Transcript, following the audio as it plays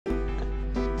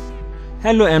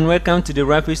Hello and welcome to the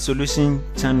Rapid Solution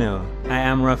channel. I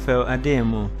am Raphael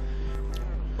Adeyemo.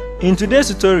 In today's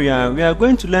tutorial, we are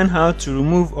going to learn how to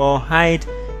remove or hide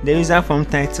the UserForm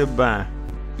title bar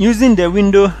using the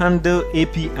window handle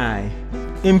API.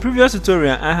 In previous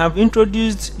tutorial, I have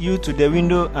introduced you to the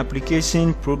window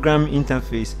application program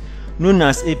interface known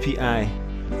as API.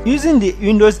 Using the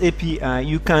Windows API,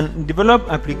 you can develop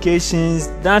applications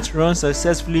that run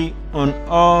successfully on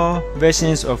all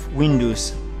versions of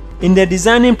Windows. In the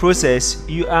designing process,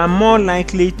 you are more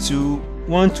likely to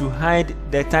want to hide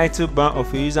the title bar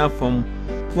of a user form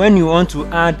when you want to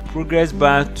add progress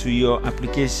bar to your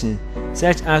application,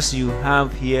 such as you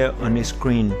have here on the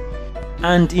screen.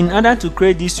 And in order to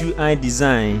create this UI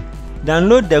design,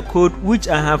 download the code which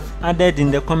I have added in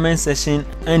the comment section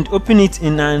and open it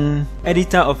in an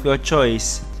editor of your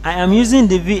choice. I am using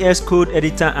the VS Code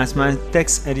editor as my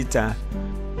text editor.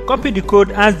 Copy the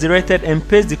code as directed and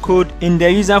paste the code in the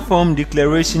UserForm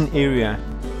declaration area.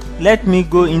 Let me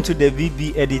go into the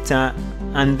VB editor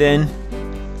and then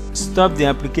stop the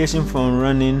application from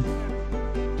running.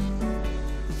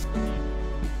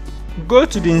 Go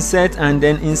to the insert and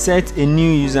then insert a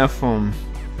new user form.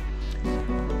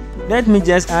 Let me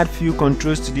just add few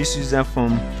controls to this user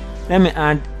form. Let me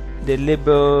add the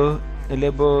label,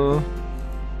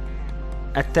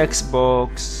 a text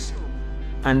box,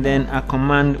 and then a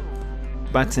command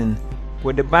button.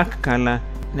 With the back color,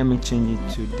 let me change it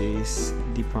to this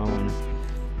deeper one,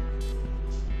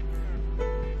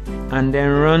 and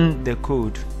then run the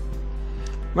code.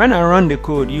 When I run the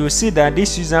code, you will see that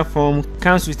this user form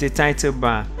comes with a title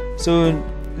bar. So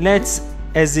let's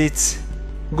exit,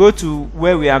 go to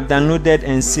where we have downloaded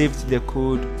and saved the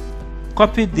code,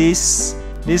 copy these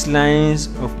lines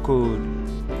of code,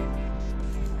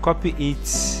 copy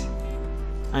it,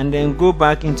 and then go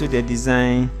back into the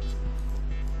design.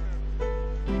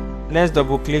 Let's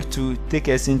double click to take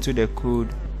us into the code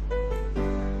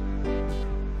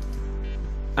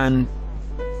and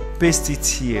paste it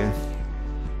here.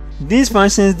 These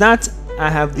functions that I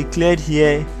have declared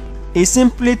here is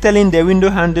simply telling the window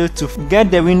handle to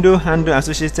get the window handle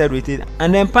associated with it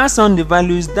and then pass on the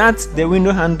values that the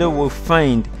window handle will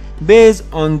find based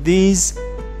on this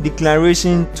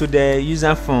declaration to the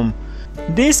user form.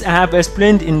 This I have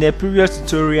explained in the previous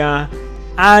tutorial.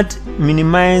 Add,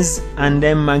 minimize, and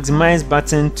then maximize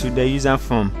button to the user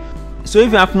form. So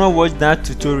if you have not watched that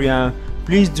tutorial,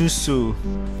 please do so,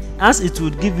 as it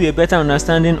would give you a better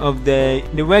understanding of the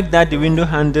work that the window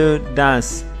handle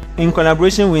does in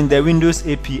collaboration with the Windows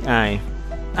API.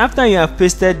 After you have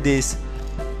pasted this,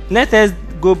 let us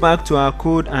go back to our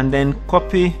code and then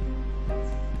copy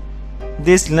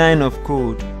this line of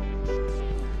code.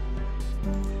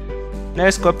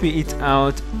 Let's copy it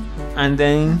out and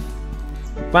then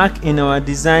back in our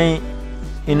design,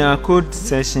 in our code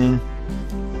section.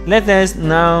 Let us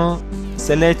now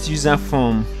select user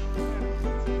form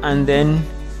and then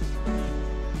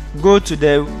go to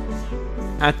the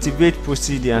activate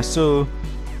procedure. So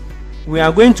we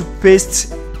are going to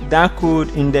paste that code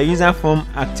in the user form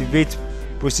activate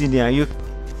procedure.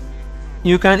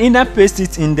 You can either paste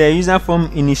it in the user form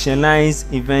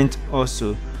initialize event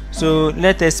also. So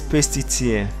let us paste it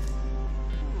here.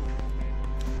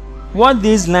 What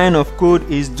this line of code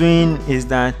is doing is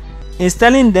that it's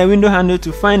telling the window handle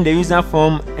to find the user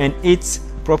form and its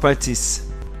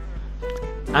properties.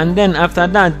 And then after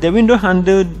that, the window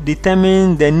handle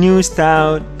determines the new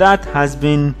style that has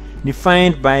been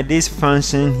defined by this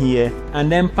function here and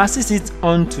then passes it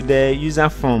on to the user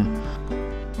form.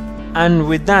 And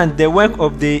with that, the work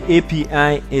of the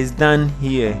API is done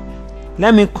here.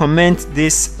 Let me comment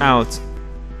this out.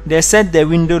 They set the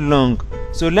window long,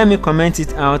 so let me comment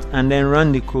it out and then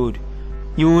run the code.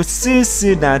 You will still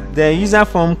see that the user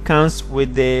form comes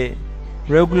with the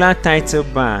regular title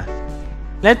bar.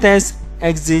 Let us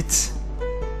exit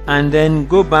and then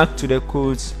go back to the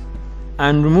codes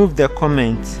and remove the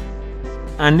comment,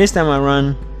 and this time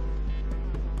around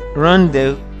run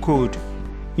the code.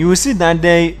 You will see that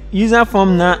the user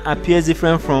form now appears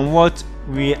different from what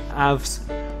we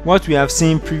have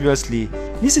seen previously.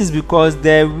 This is because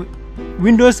the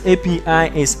Windows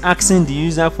API is asking the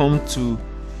user form to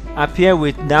appear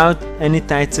without any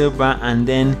title bar and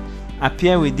then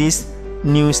appear with this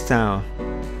new style.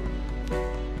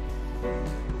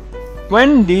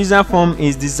 When the user form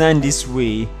is designed this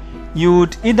way, you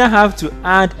would either have to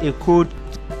add a code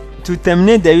to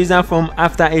terminate the user form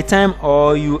after a time,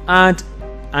 or you add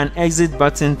an exit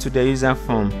button to the user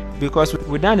form, because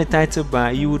without the title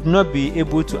bar you would not be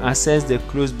able to access the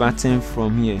close button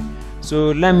from here.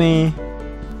 So let me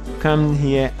come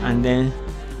here and then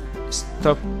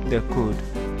stop the code.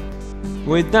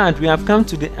 With that, we have come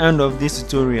to the end of this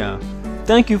tutorial.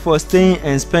 Thank you for staying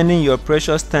and spending your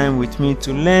precious time with me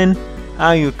to learn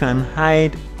how you can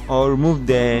hide or remove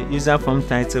the UserForm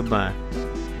title bar.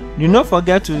 Do not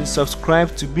forget to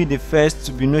subscribe to be the first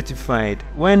to be notified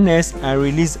when next I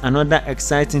release another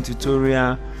exciting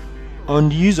tutorial on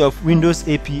the use of Windows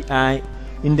API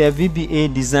in the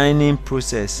VBA designing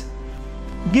process.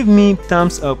 Give me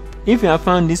thumbs up if you have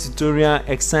found this tutorial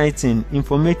exciting,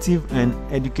 informative and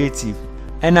educative.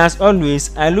 And as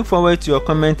always, I look forward to your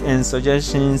comments and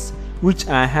suggestions, which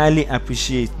I highly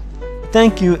appreciate.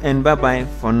 Thank you and bye bye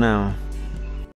for now.